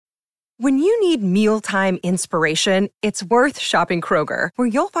When you need mealtime inspiration, it's worth shopping Kroger, where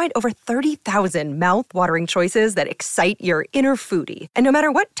you'll find over 30,000 mouth-watering choices that excite your inner foodie. And no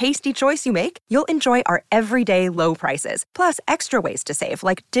matter what tasty choice you make, you'll enjoy our everyday low prices, plus extra ways to save,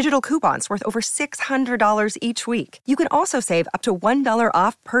 like digital coupons worth over $600 each week. You can also save up to $1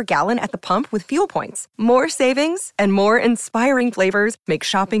 off per gallon at the pump with fuel points. More savings and more inspiring flavors make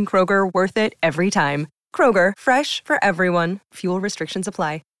shopping Kroger worth it every time. Kroger, fresh for everyone. Fuel restrictions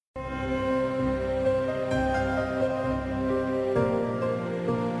apply.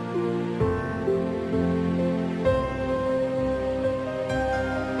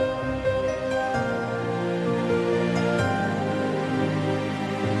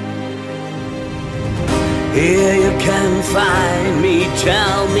 Here you can find me,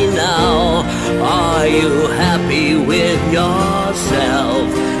 tell me now, are you happy with yourself?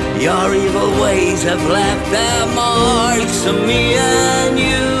 Your evil ways have left their marks on me and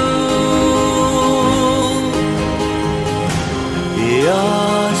you.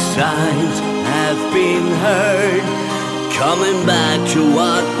 Your signs have been heard, coming back to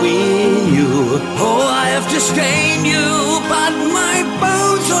what we knew. Oh, I have disdained you, but my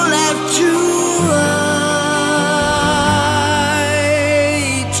bones are left to rot.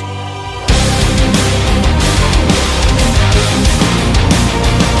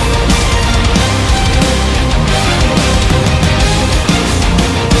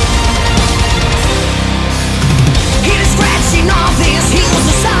 Of his heels,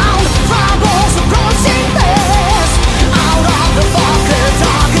 the sound rumbles of growing sickness. Out of the bucket,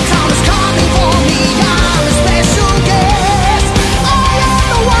 dark and town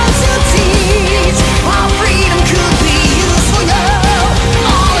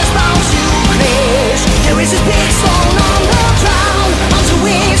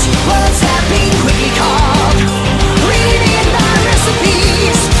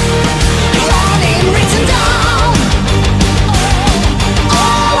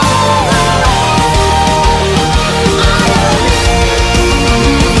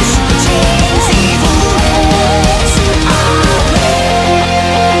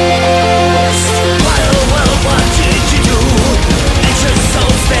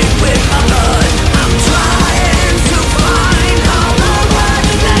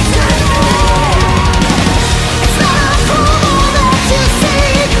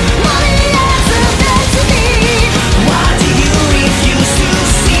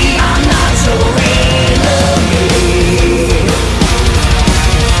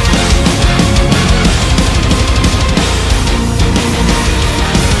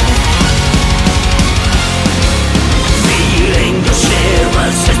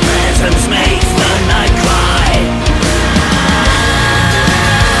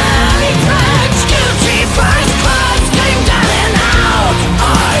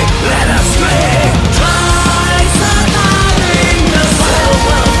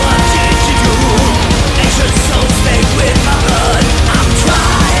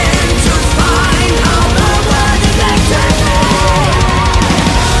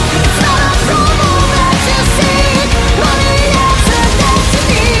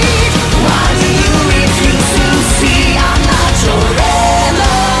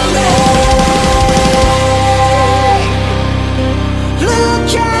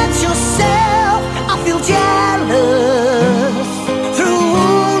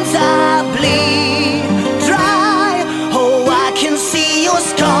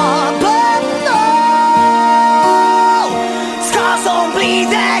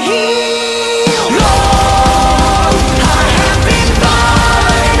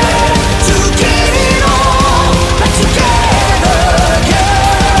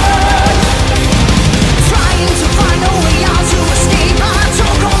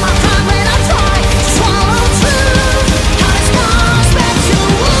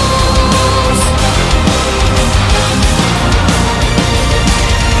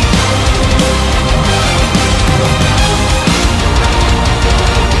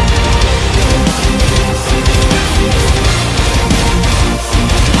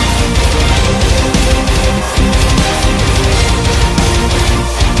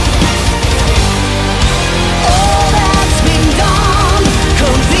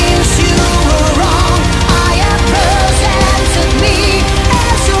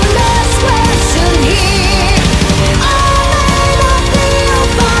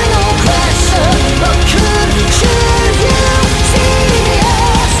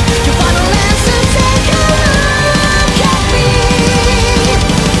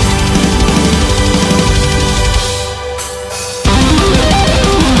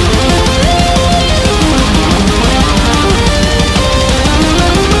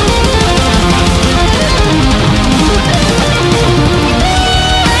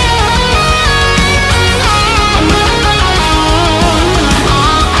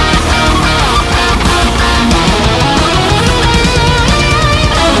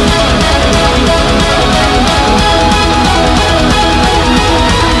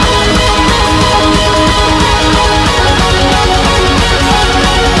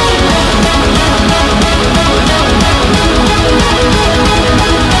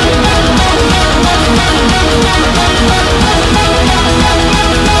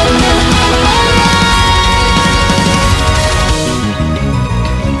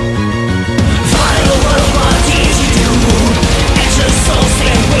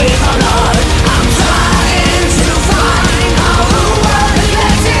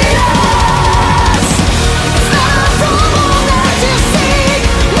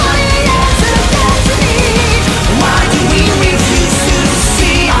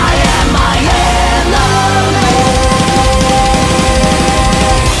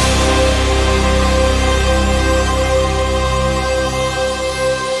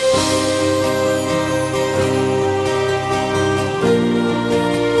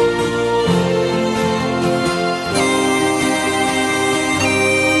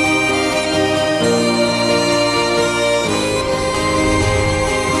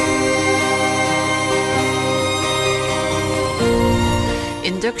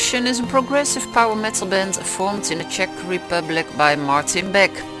Induction is a progressive power metal band formed in the Czech Republic by Martin Beck.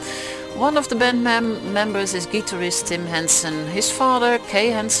 One of the band members is guitarist Tim Henson. His father,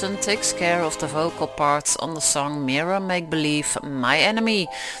 Kay Henson, takes care of the vocal parts on the song Mirror Make Believe My Enemy,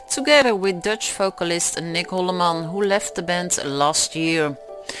 together with Dutch vocalist Nick Holleman, who left the band last year.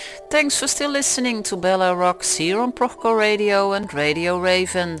 Thanks for still listening to Bella Rocks here on Prochco Radio and Radio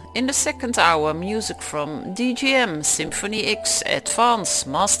Raven. In the second hour, music from DGM, Symphony X, Advance,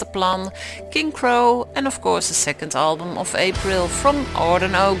 Masterplan, King Crow and of course the second album of April from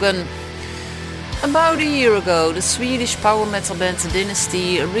Orden Ogen. About a year ago, the Swedish power metal band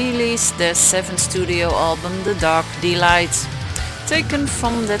Dynasty released their 7th studio album The Dark Delight. Taken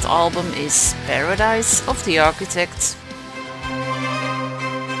from that album is Paradise of the Architect.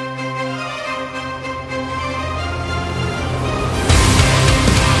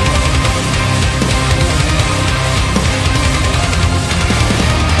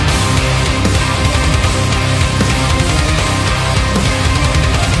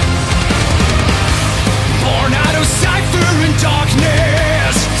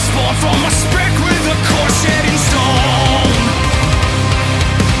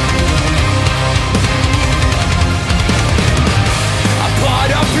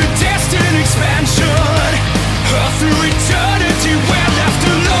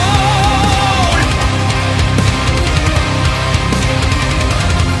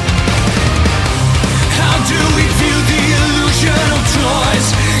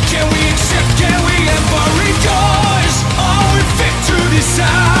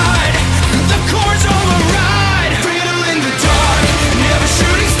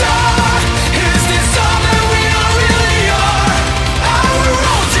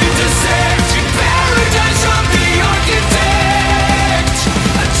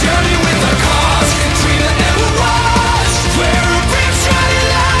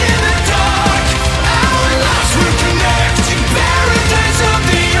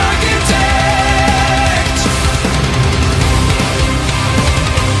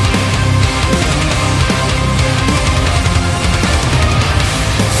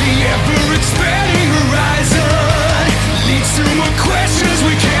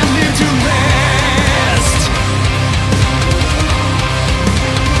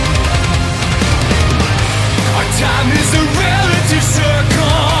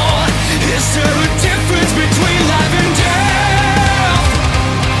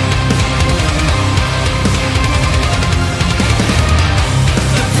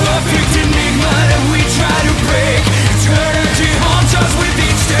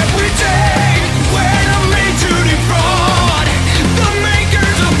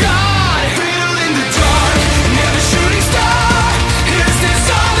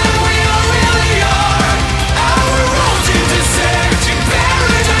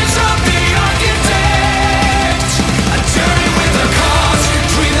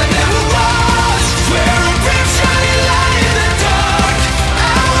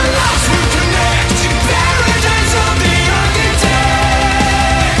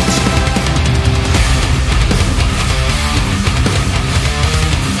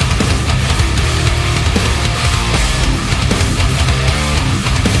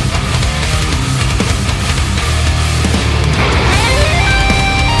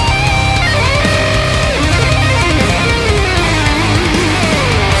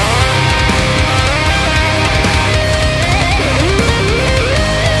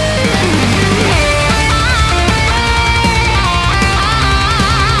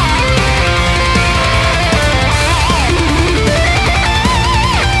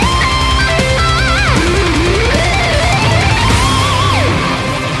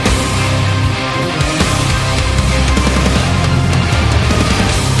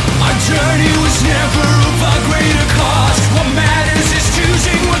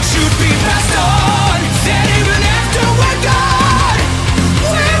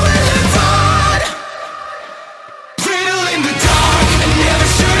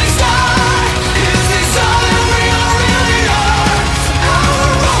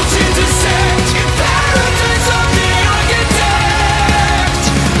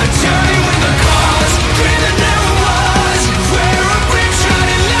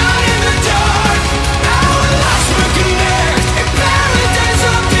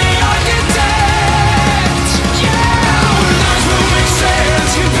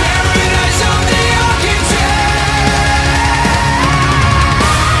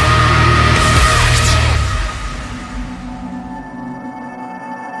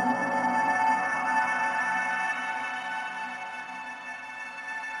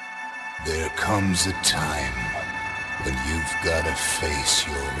 There comes a time but you've gotta face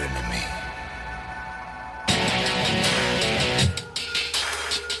your enemy.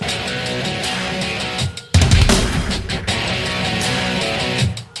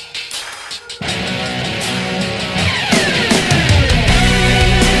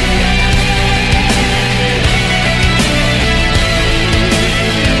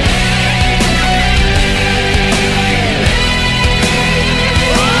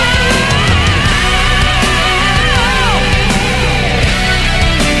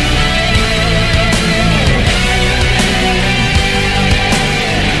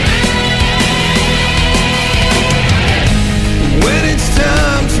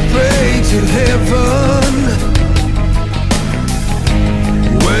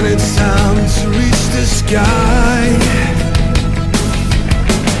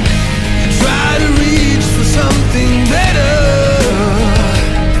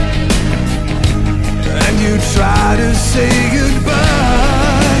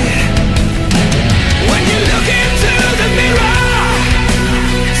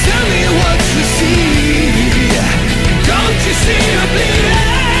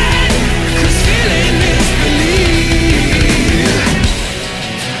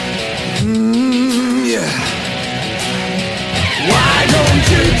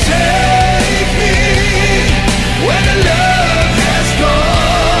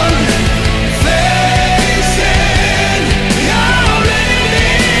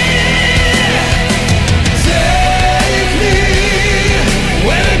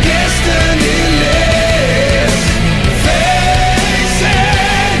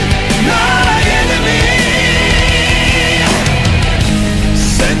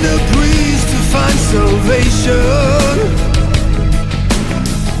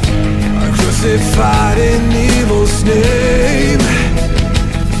 Crucified in evil's name,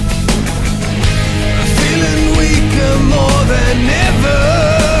 feeling weaker more than ever.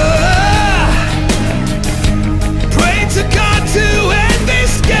 Pray to God to end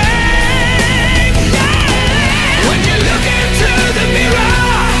this game. When you look into the mirror,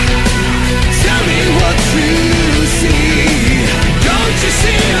 tell me what you see. Don't you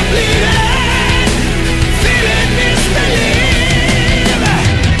see I'm bleeding, feeling misbelief?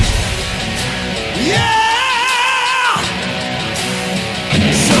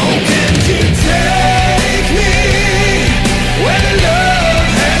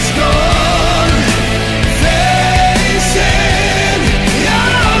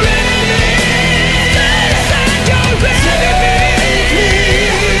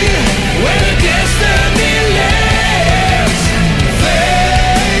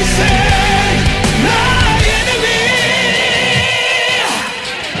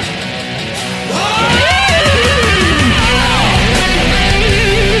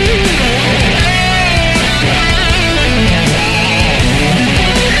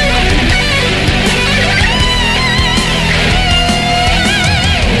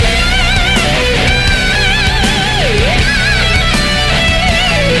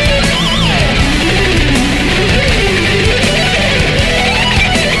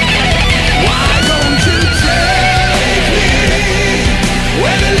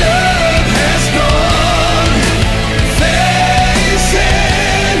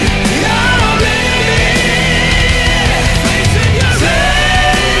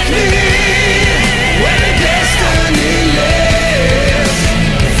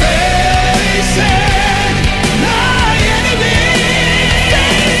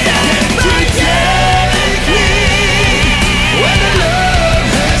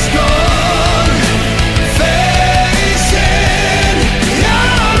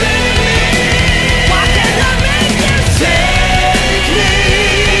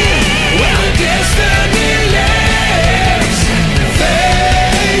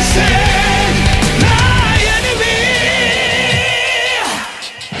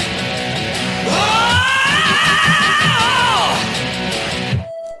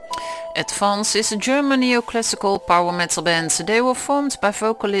 Advance is a German neoclassical power metal band. They were formed by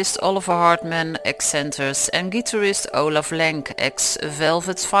vocalist Oliver Hartmann, ex-Centers, and guitarist Olaf Lenk,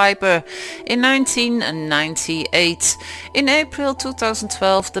 ex-Velvet Viper, in 1998. In April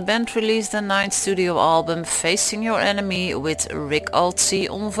 2012, the band released their 9th studio album, Facing Your Enemy, with Rick Altsey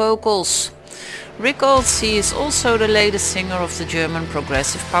on vocals. Rick Altsey is also the latest singer of the German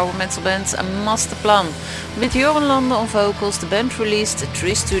progressive power metal band Masterplan. With Joran Lande on vocals, the band released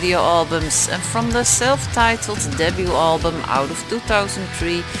 3 studio albums, and from their self-titled debut album out of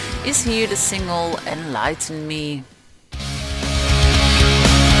 2003 is here the single Enlighten Me.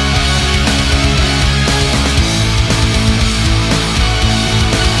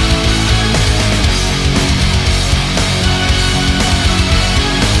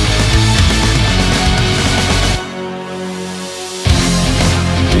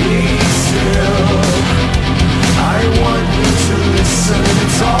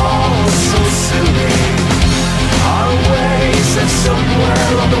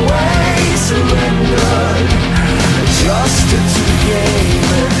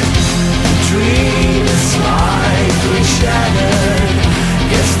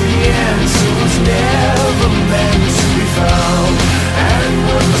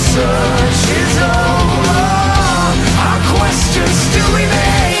 search is over. Our questions still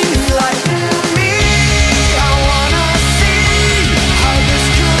remain. Enlighten me, I wanna see how this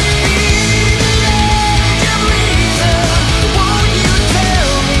could be. The reason, won't you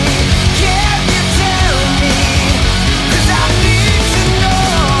tell me? Can you tell me? 'Cause I need to know.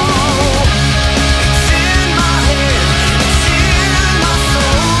 It's in my head, it's in my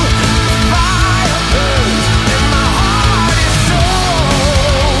soul. Fire burns and my heart is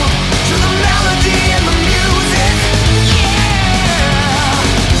sold to the melody and the music. Yeah.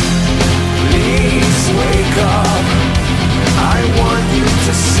 Please wake up. I want you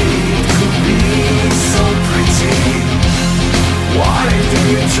to see it could be so pretty. Why do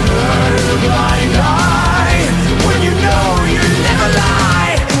you turn a blind eye when you know you never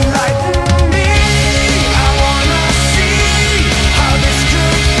lie? Enlighten me, I wanna see how this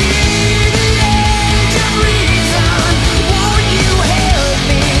could be. The reason, won't you help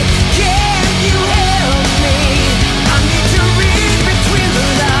me? Can you help me? I need to read between the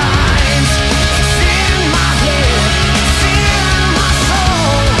lines. It's in my head, it's in my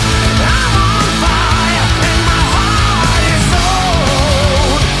soul. I'm on fire and my heart is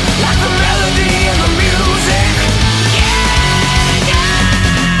old, like the melody and the music.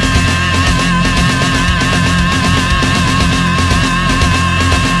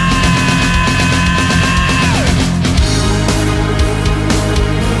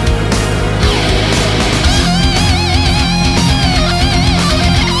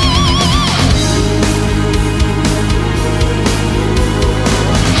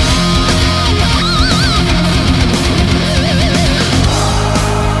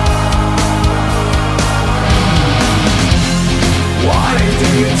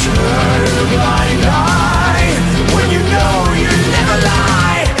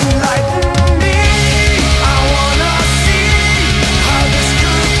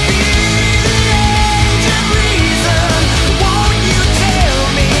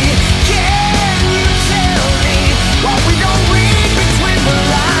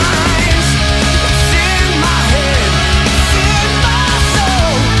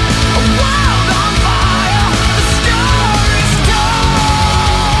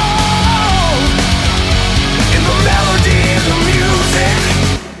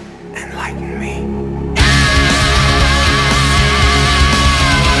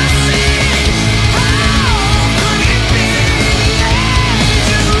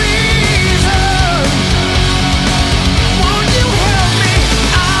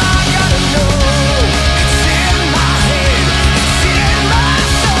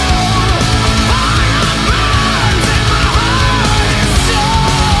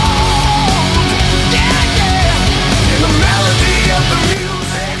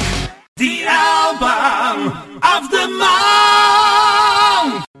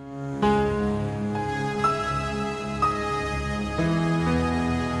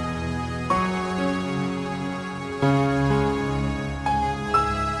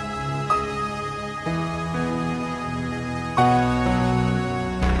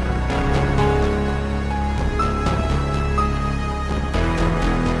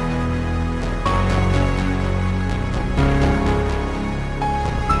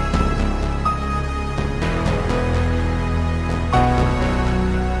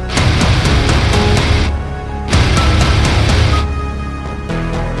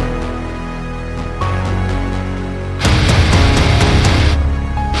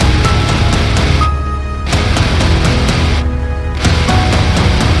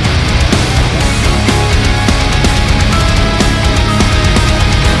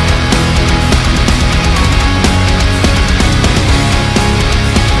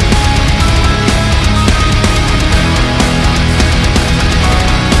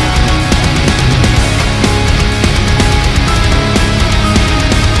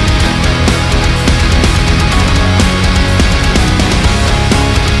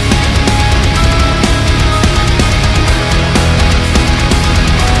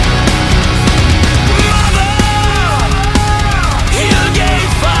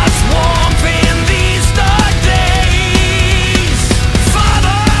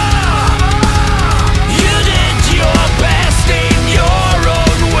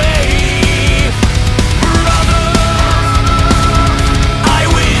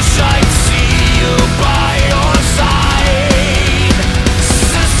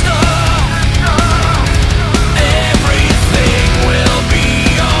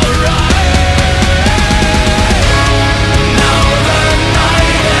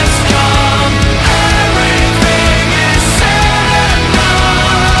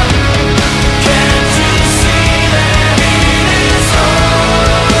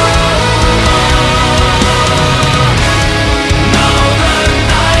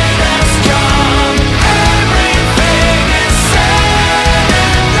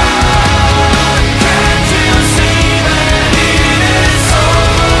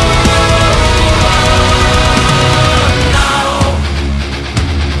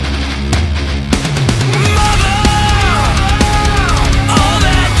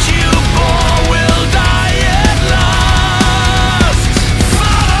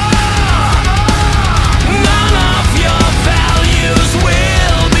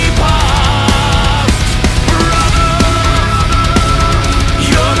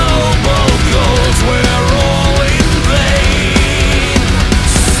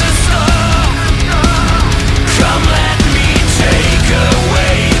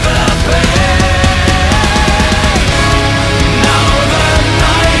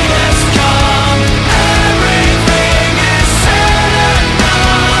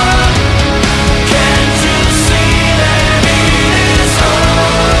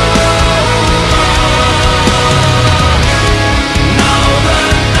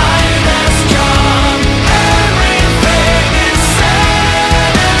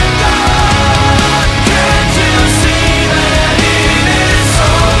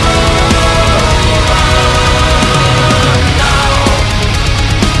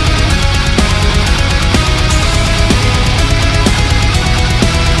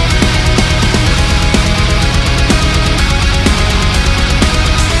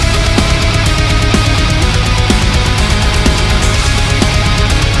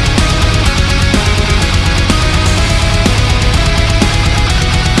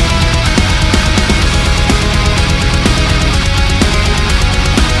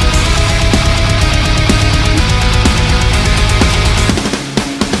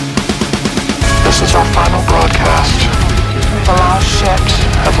 our final broadcast. The last ships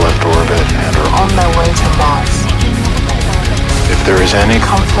have left orbit and are on their way to Mars. If there is any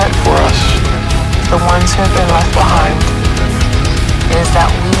comfort for us, the ones who have been left behind, is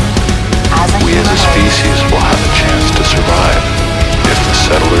that we as a species will have a chance to survive if the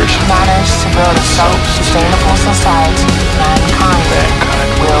settlers manage to build a self-sustainable society. Mankind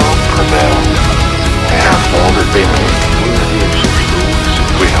will prevail. And all that they need.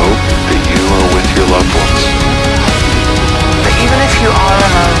 We hope that you are with your loved ones. But even if you are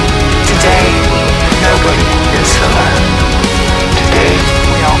alone, today nobody is alone. Today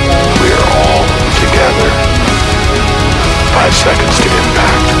we are all together. 5 seconds to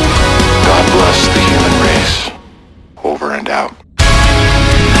impact. God bless the human race. Over and out.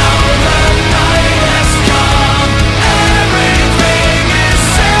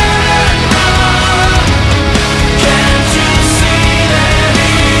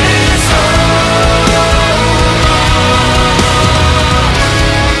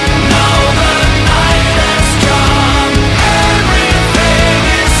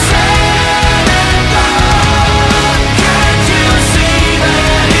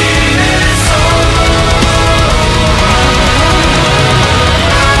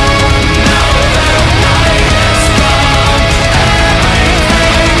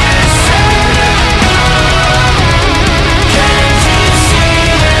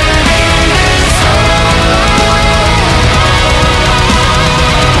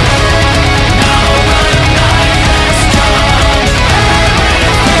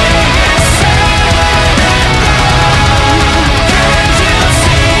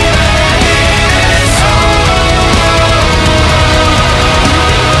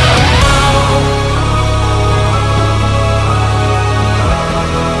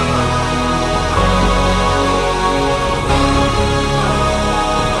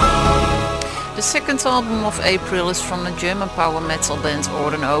 The second album of April is from the German power metal band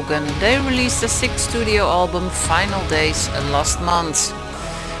Orden Ogen. They released their 6th studio album Final Days last month.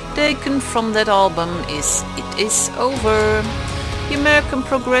 Taken from that album is It Is Over. The American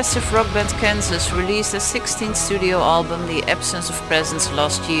progressive rock band Kansas released their 16th studio album The Absence of Presence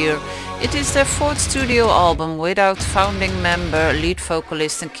last year. It is their 4th studio album without founding member, lead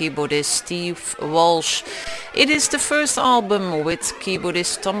vocalist and keyboardist Steve Walsh. It is the first album with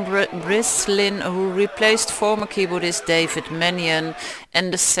keyboardist Tom Brislin, who replaced former keyboardist David Mannion,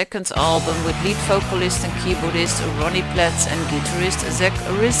 and the second album with lead vocalist and keyboardist Ronnie Platt and guitarist Zach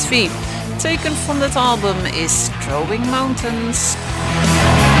Risby. Taken from that album is Throwing Mountains.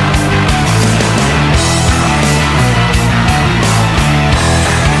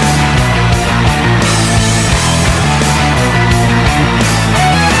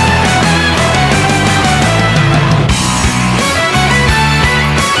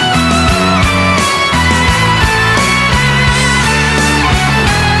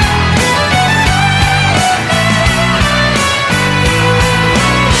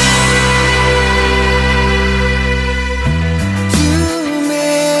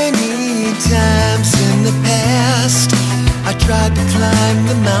 Tried to climb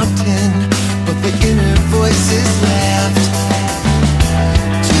the mountain, but the inner voices laughed.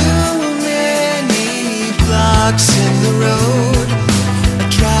 Too many blocks in the road. I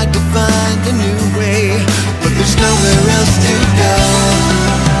tried to find a new way, but there's nowhere else to go.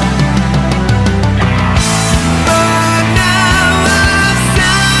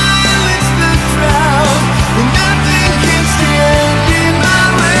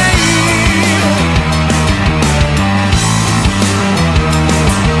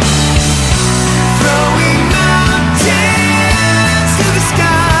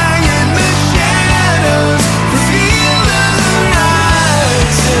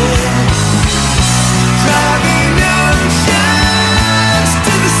 Driving ocean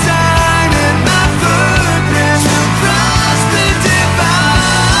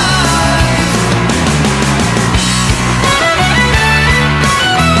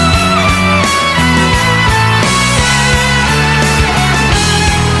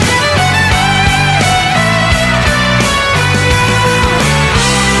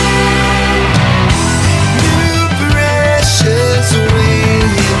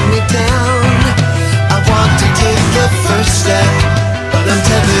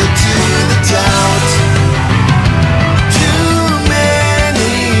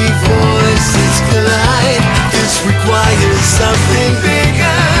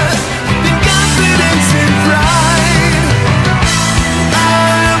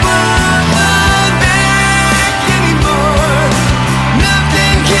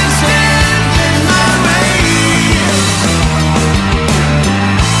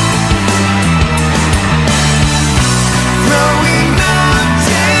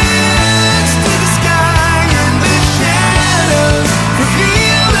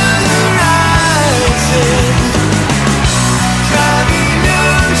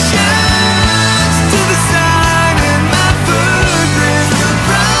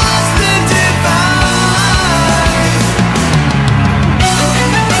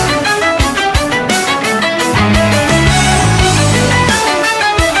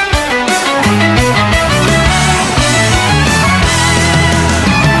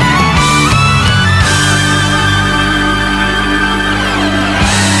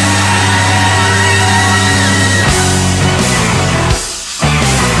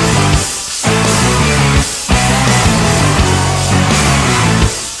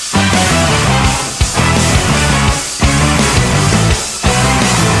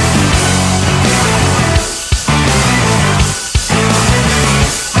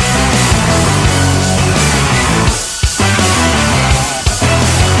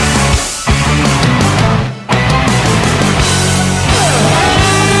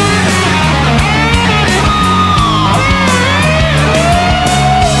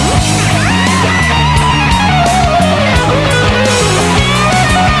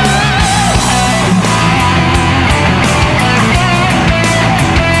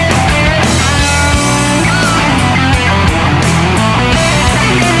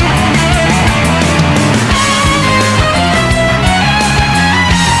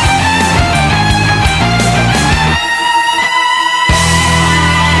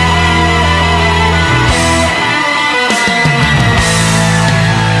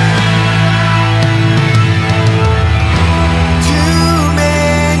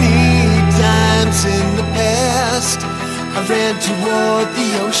toward the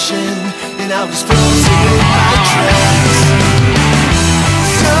ocean, and I was frozen in my tracks.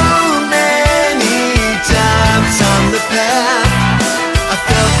 So many times on the path, I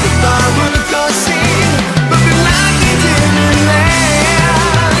felt the bar would go sing, but the lightning didn't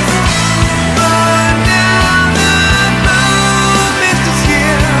last. But now the moment is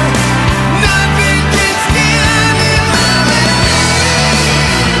here, nothing can stand in my way.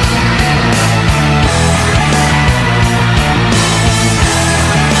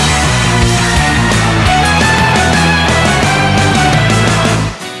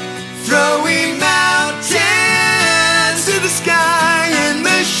 Throwing mountains to the sky, and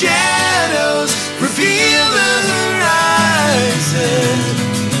the shadows reveal the horizon.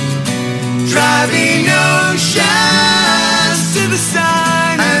 Driving oceans to the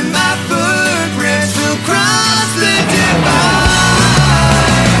sun, and my footprints will cross the divide.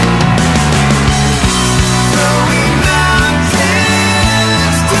 Throwing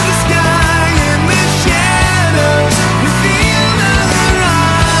mountains to the sky, and the shadows reveal the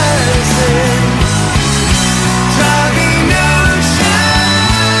horizon. Driving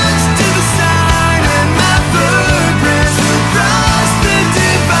oceans to the sun, and my footprints will cross the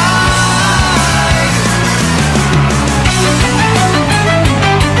divide.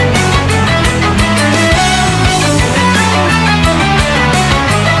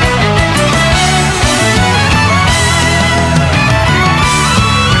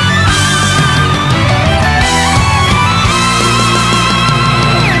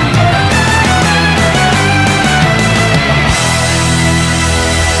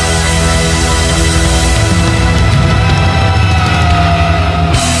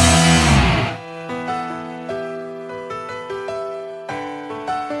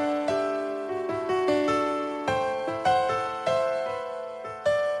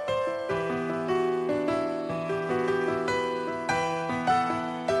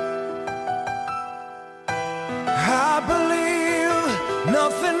 I believe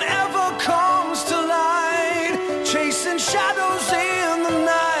nothing ever comes to light, chasing shadows in the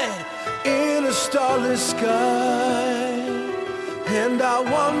night, in a starless sky. And I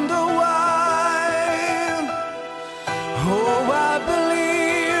wonder why. Oh, I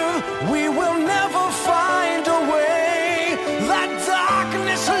believe we will never find a way. That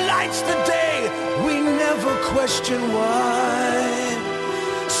darkness lights the day, we never question why.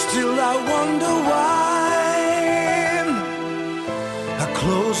 Still I wonder why. I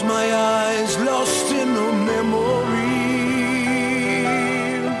close my eyes, lost in a memory,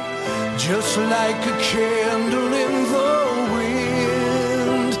 just like a candle in the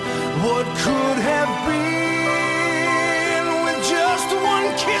wind. What could have been with just one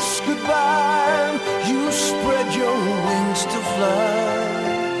kiss goodbye? You spread your wings to fly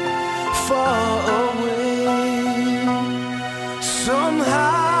far away.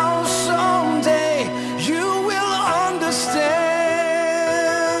 Somehow, someday, you will understand.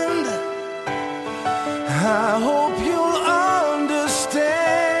 I hope you'll understand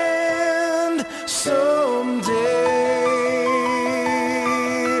someday.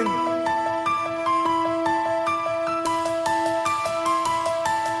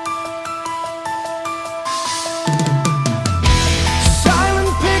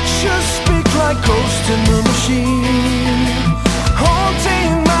 Silent pictures speak like ghosts in the machine,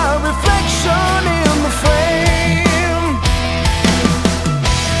 haunting my reflection in the frame,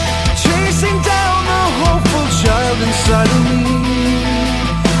 chasing down the hopeful child inside of me.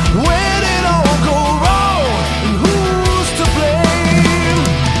 Where did all go wrong, and who's to blame?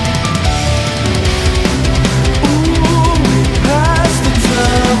 Ooh, we passed the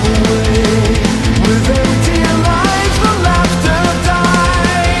time away with empty lives, the laughter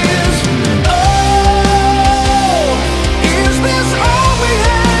dies. Oh,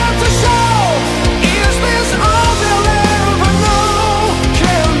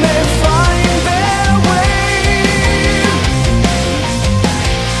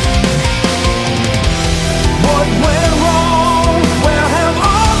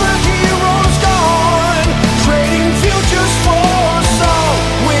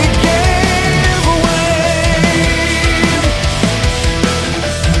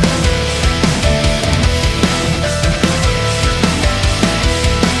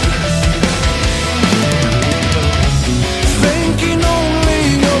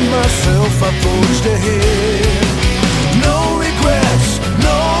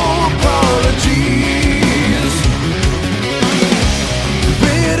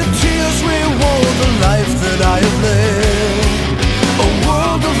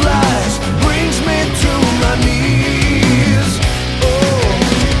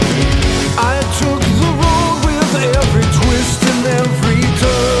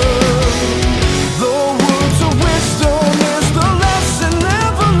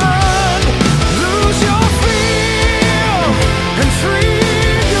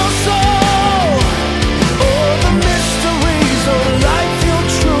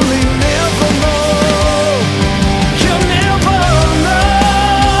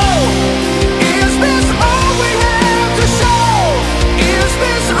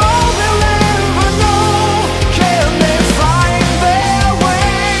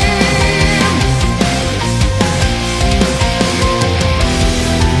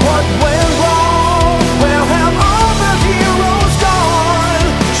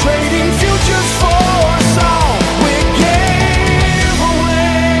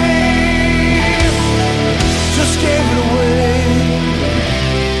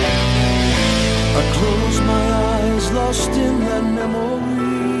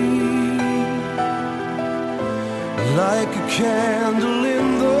 like a candle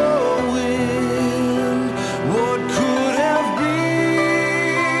in the wind. What could have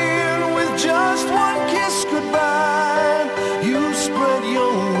been with just one kiss goodbye? You spread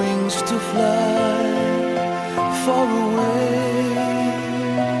your wings to fly far away.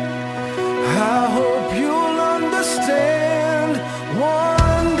 I hope you'll understand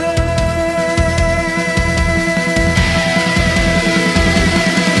one day.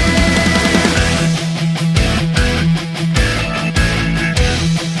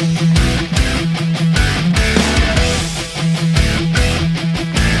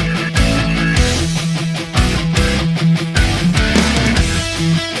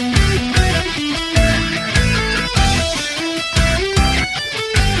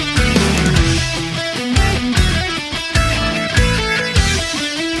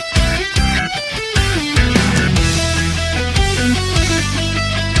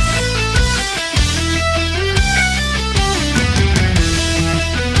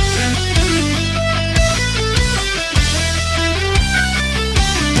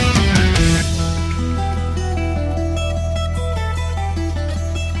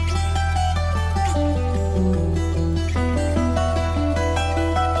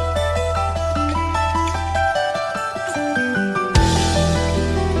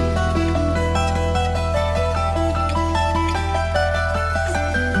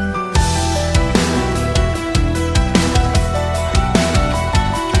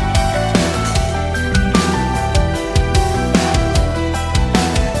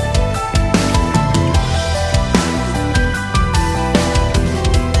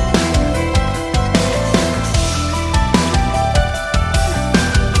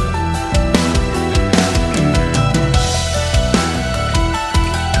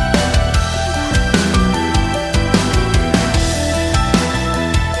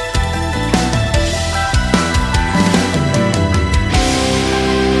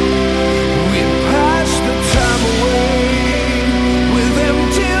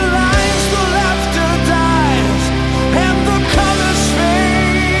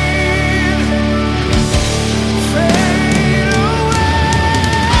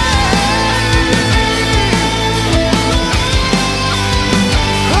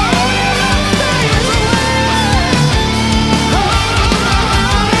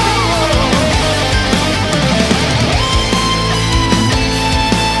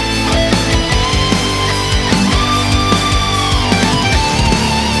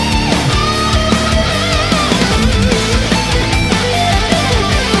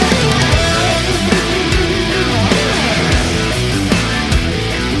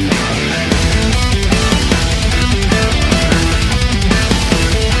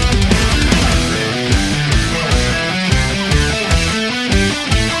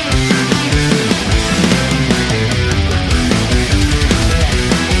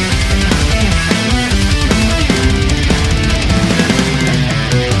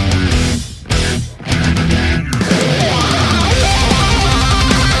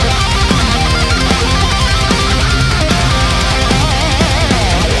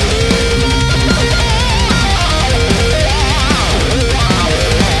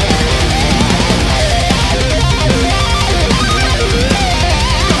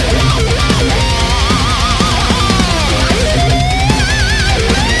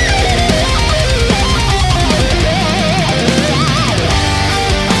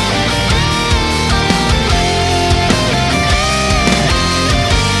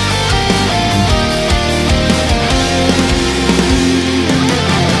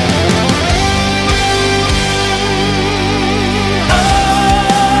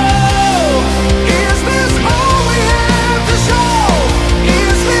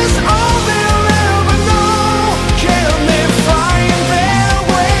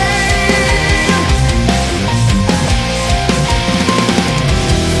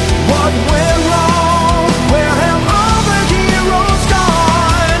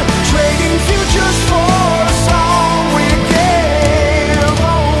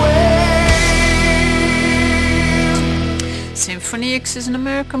 Symphony X is an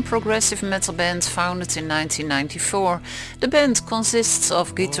American progressive metal band founded in 1994. The band consists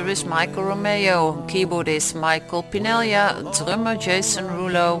of guitarist Michael Romeo, keyboardist Michael Pinella, drummer Jason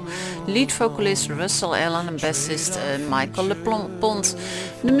Rulo, lead vocalist Russell Allen and bassist Michael LePont.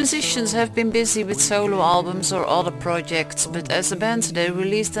 The musicians have been busy with solo albums or other projects, but as a band they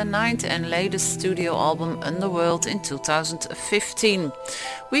released their ninth and latest studio album Underworld in 2015.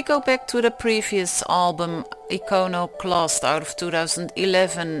 We go back to the previous album Iconoclast out of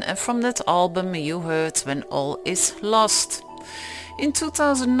 2011, and from that album you heard When All Is Lost. In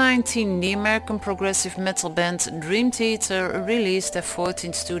 2019, the American progressive metal band Dream Theater released their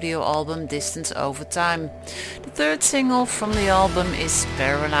 14th studio album Distance Over Time. The third single from the album is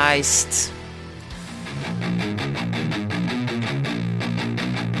Paralyzed.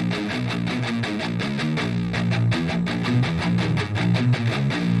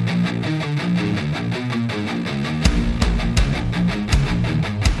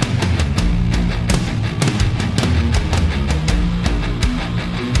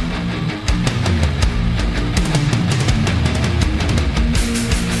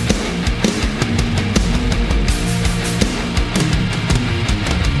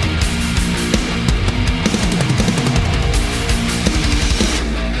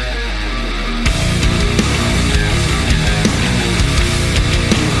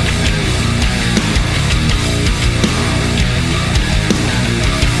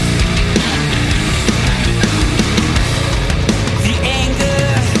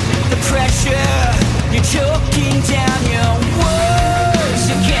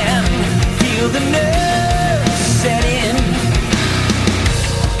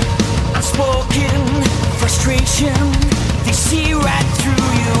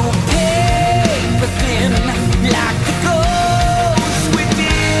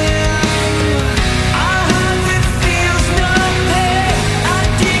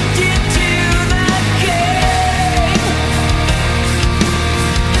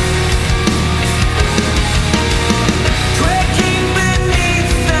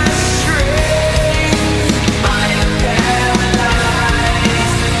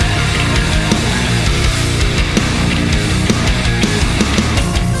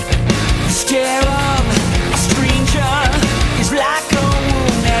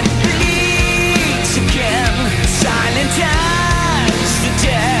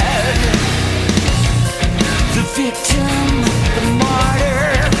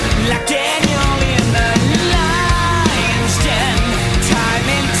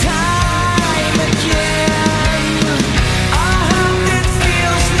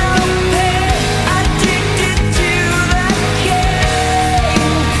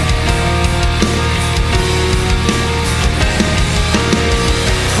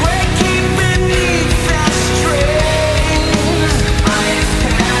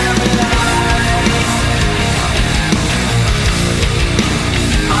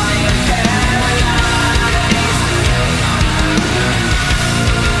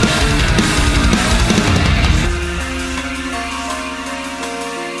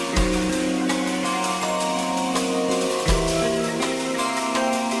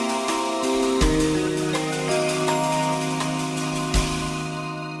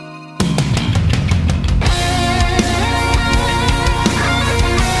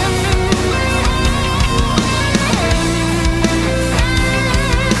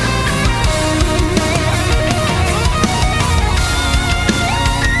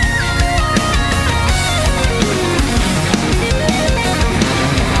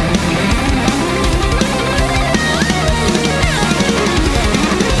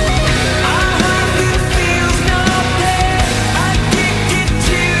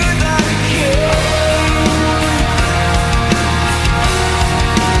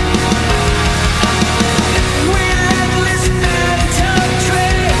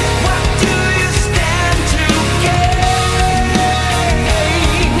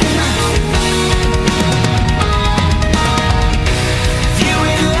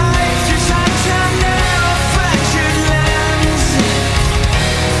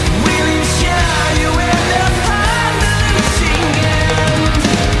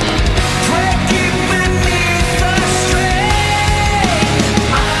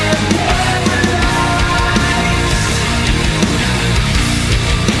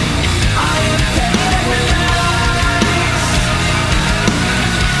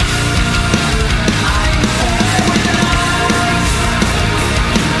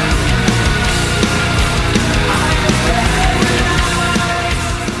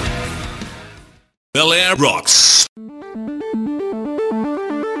 Bel Air rocks.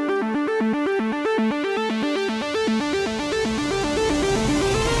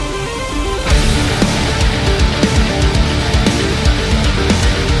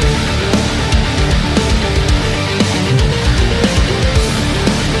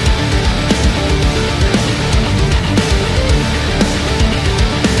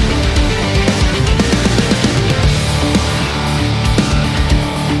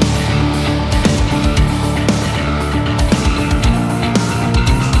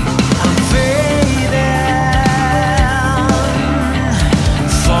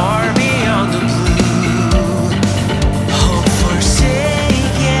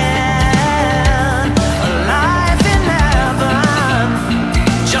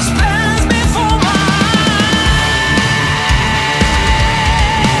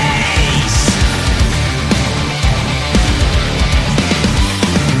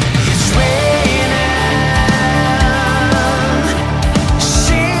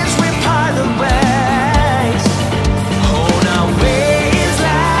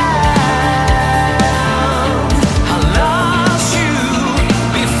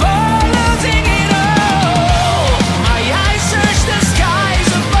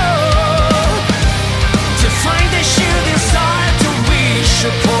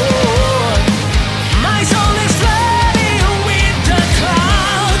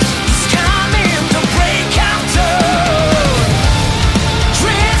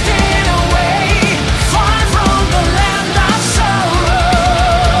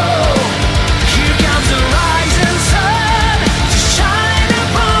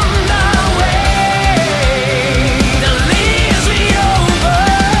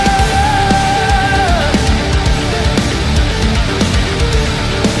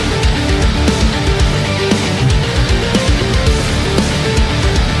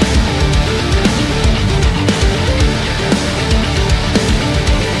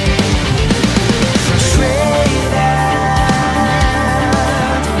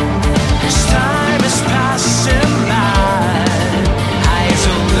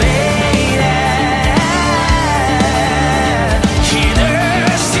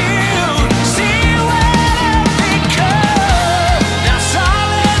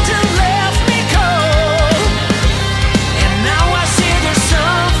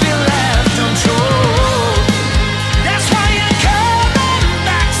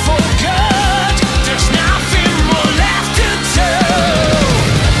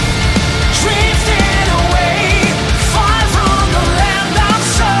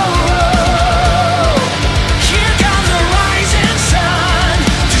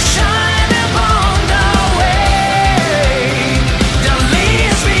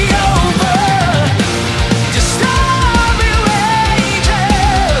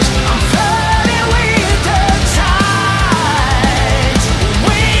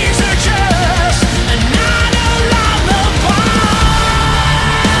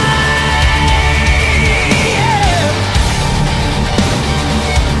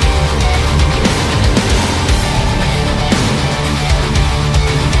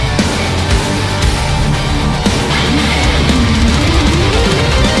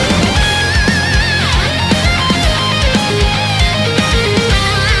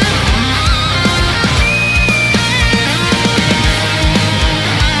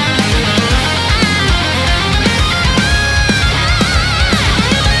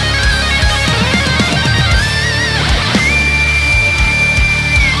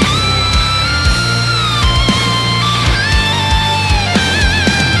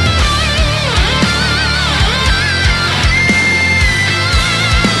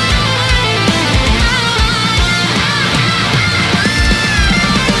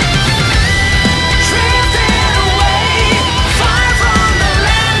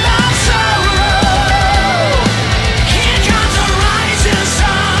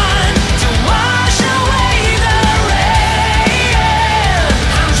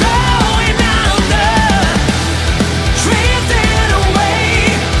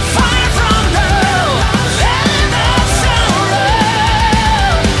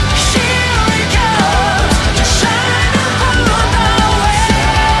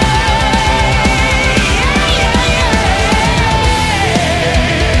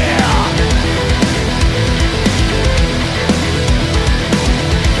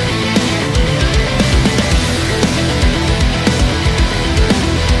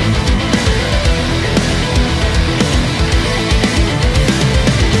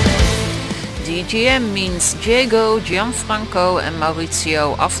 DGM means Diego, Gianfranco and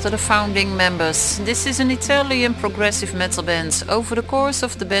Maurizio after the founding members. This is an Italian progressive metal band. Over the course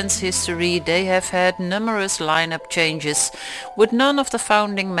of the band's history they have had numerous lineup changes, with none of the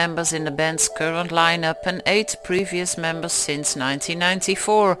founding members in the band's current lineup and 8 previous members since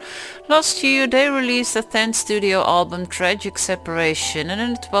 1994. Last year they released a 10th studio album, Tragic Separation,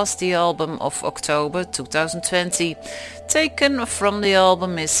 and it was the album of October 2020. Taken from the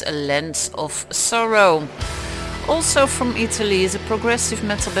album is A Lens of Sorrow. Also from Italy is a progressive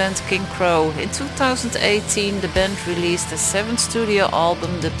metal band King Crow. In 2018 the band released a 7th studio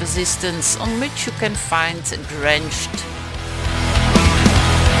album, The Persistence, on which you can find Drenched.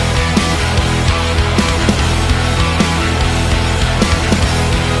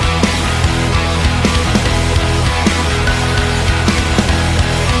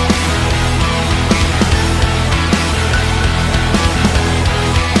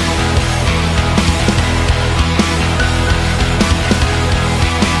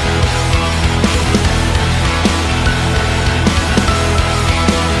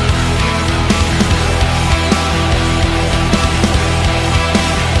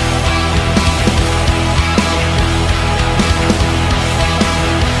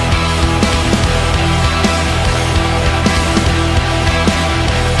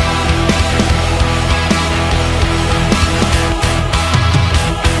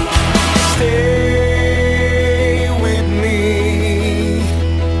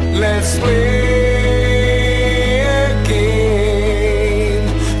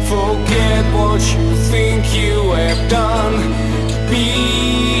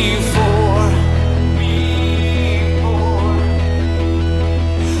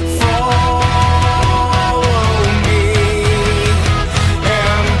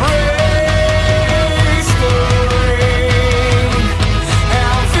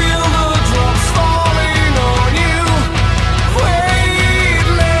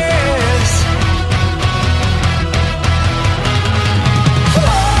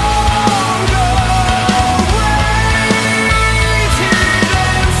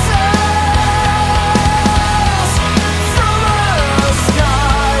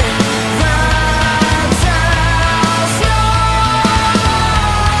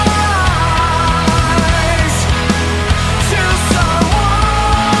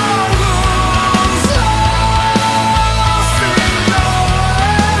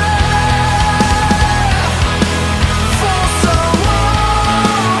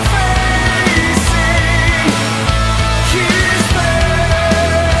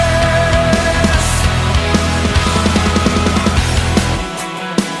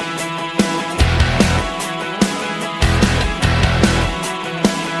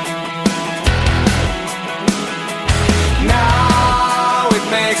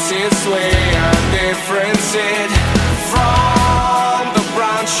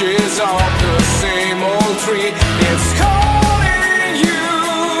 Yes, it's calling.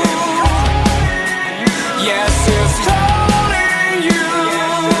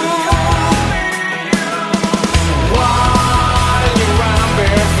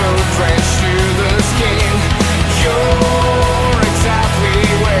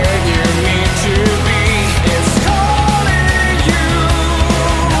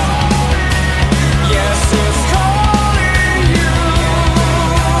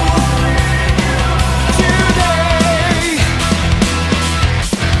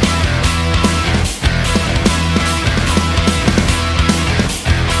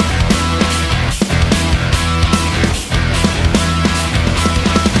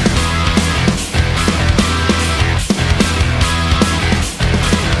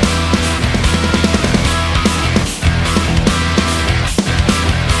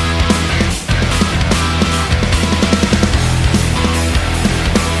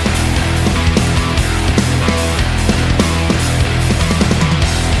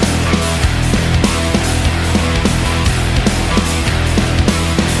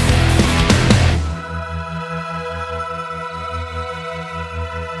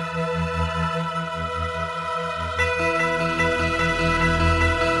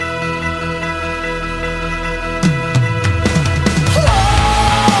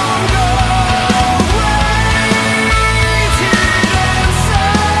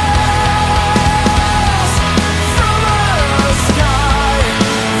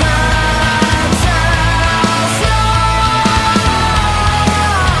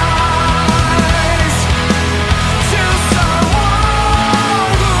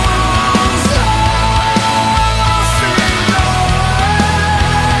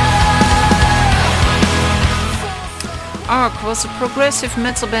 Ark was a progressive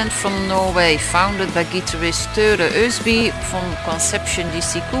metal band from Norway, founded by guitarist Sture Øsby from Conception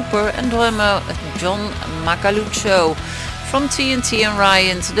DC Cooper and drummer John Macalucho from TNT and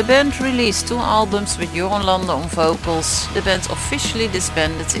Riot. The band released 2 albums with Joran Lande on vocals. The band officially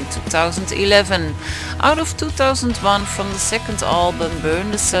disbanded in 2011. Out of 2001, from the second album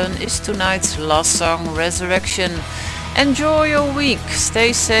Burn the Sun, is tonight's last song, Resurrection. Enjoy your week,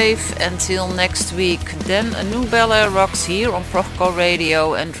 stay safe until next week. Then a new Bel Air Rocks here on Prochco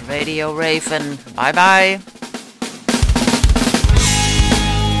Radio and Radio Raven. Bye bye.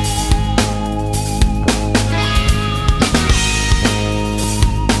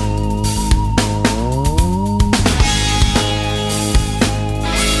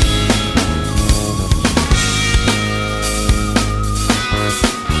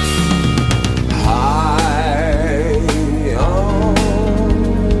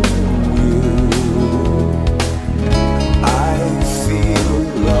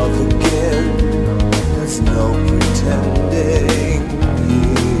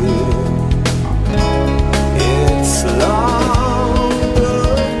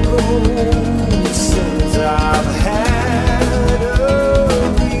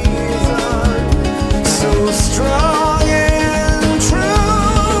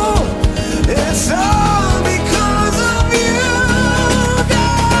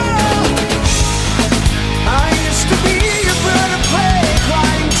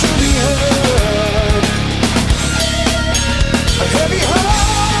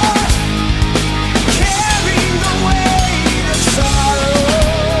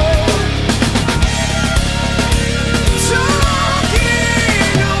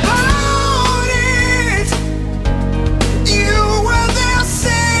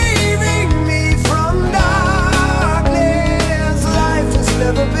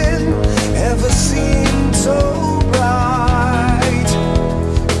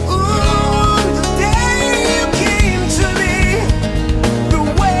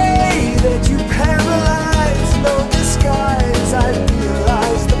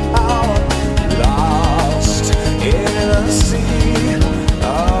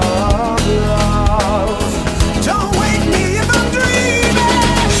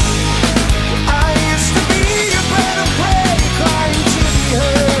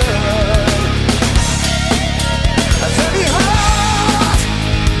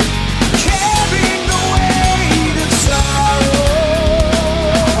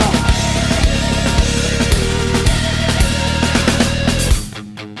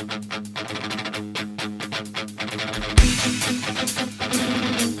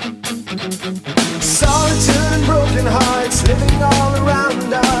 Living all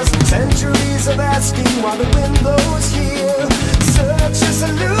around us, centuries of asking while the wind blows.